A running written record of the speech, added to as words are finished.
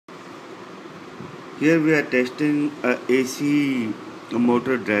Here we are testing a AC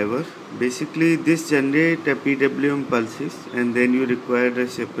motor driver. Basically this generates a PWM pulses, and then you require a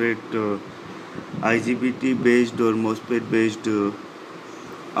separate IGBT based or Mosfet based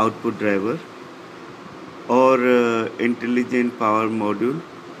output driver or intelligent power module.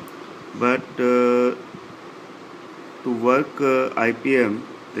 But to work IPM,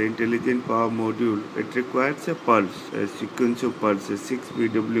 the intelligent power module, it requires a pulse, a sequence of pulses, 6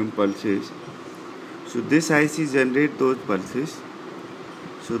 PWM pulses. So this IC generates those pulses.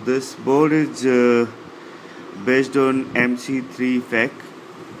 So this board is based on MC3 FAC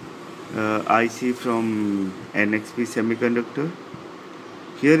IC from NXP Semiconductor.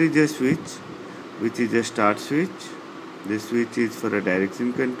 Here is a switch, which is a start switch. This switch is for a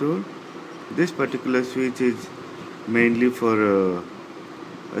direction control. This particular switch is mainly for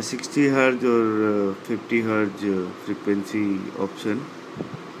a 60 Hz or 50 Hz frequency option.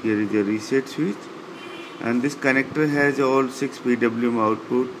 Here is a reset switch, and this connector has all 6 PWM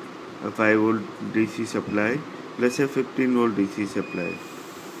output, a 5 volt DC supply plus a 15 volt DC supply.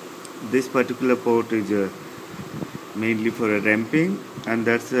 This particular port is mainly for a ramping, and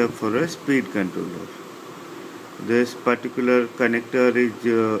that's for a speed controller. This particular connector is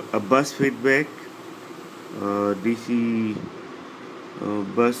a bus feedback DC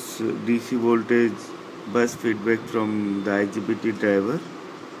bus DC voltage bus feedback from the IGBT driver.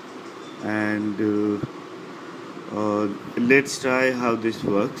 And let's try how this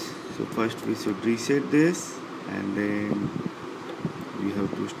works. So first we should reset this, and then we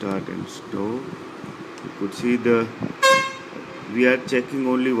have to start and stop. You could see we are checking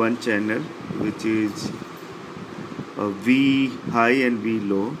only one channel, which is V high and V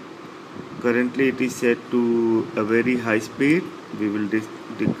low. Currently it is set to a very high speed. We will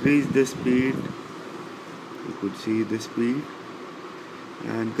decrease the speed. You could see the speed,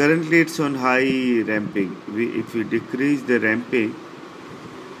 and currently it's on high ramping. If we decrease the ramping,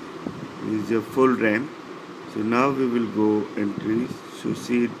 this is a full ramp. So now we will go increase. So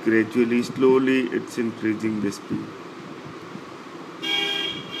see it gradually, slowly it's increasing the speed.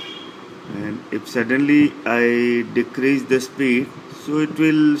 And if suddenly I decrease the speed, so it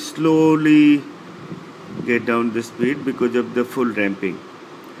will slowly get down the speed because of the full ramping.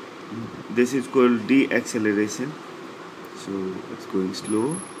 This is called deceleration. So it's going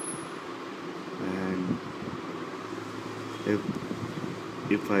slow, and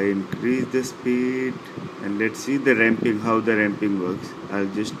if I increase the speed, and let's see the ramping, how the ramping works. I'll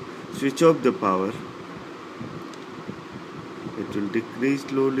just switch off the power. It will decrease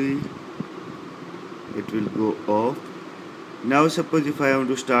slowly. It will go off. Now suppose if I want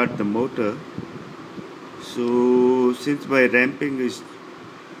to start the motor, so since my ramping is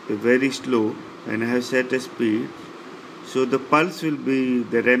very slow and I have set a speed, so the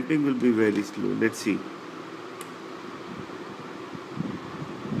ramping will be very slow. Let's see.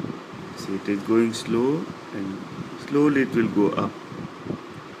 See, it is going slow, and slowly it will go up.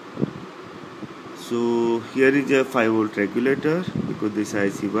 So here is a 5 volt regulator, because this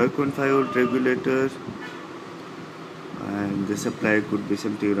IC work on 5 volt regulator, and the supply could be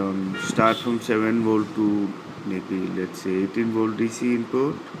something around, start from 7 volt to maybe let's say 18 volt DC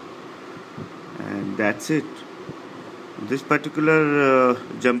input, and that's it. This particular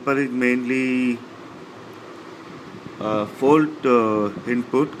jumper is mainly fault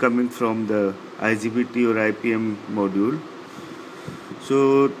input coming from the IGBT or IPM module.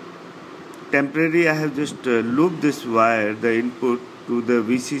 So temporarily I have just looped this wire, the input, to the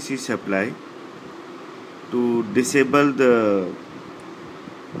VCC supply to disable the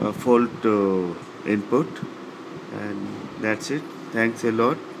fault input, and that's it. Thanks a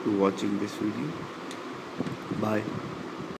lot for watching this video. Bye.